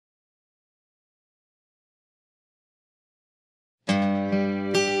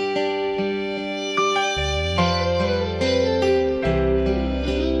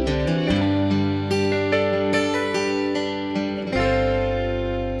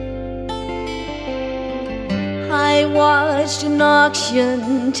I watched an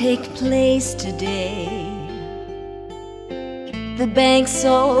auction take place today. The bank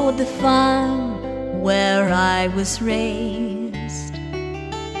sold the farm where I was raised.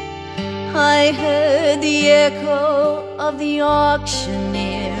 I heard the echo of the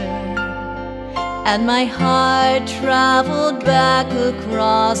auctioneer, and my heart traveled back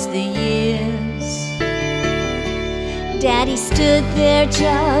across the years. Daddy stood there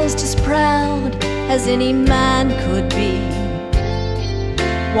just as proud as any man could be,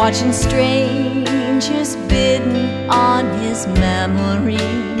 watching strangers bidden on his memory.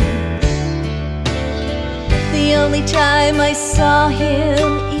 The only time I saw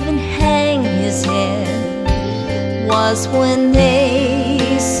him even hang his head was when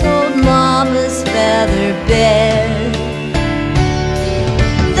they sold Mama's feather bed.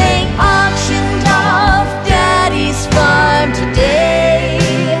 They auctioned off Daddy's farm today.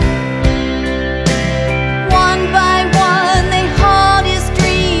 One by one they hauled his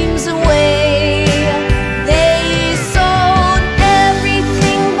dreams away. They sold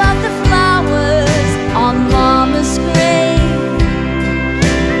everything but the flowers on Mama's grave.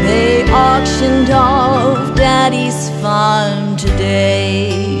 They auctioned off Daddy's farm today.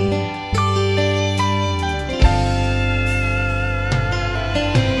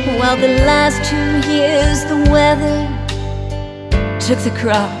 Well, the last 2 years the weather took the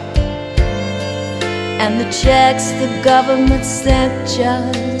crop, and the checks the government sent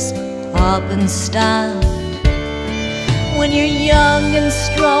just up and stopped. When you're young and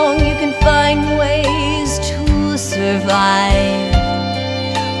strong, you can find ways to survive,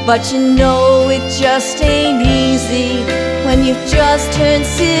 but you know it just ain't easy when you've just turned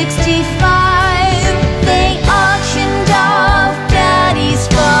 65. They auctioned off Daddy's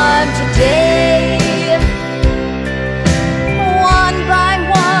farm today. One by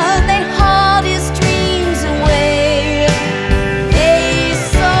one they hauled his dreams away. They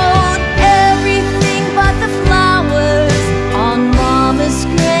sold everything but the flowers on Mama's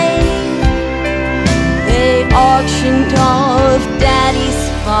grave. They auctioned off Daddy's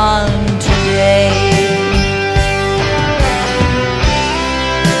farm today.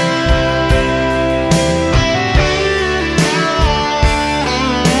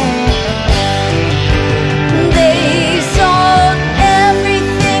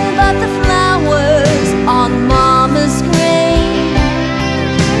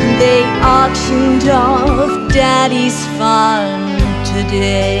 Auctioned off Daddy's farm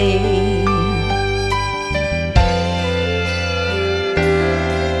today.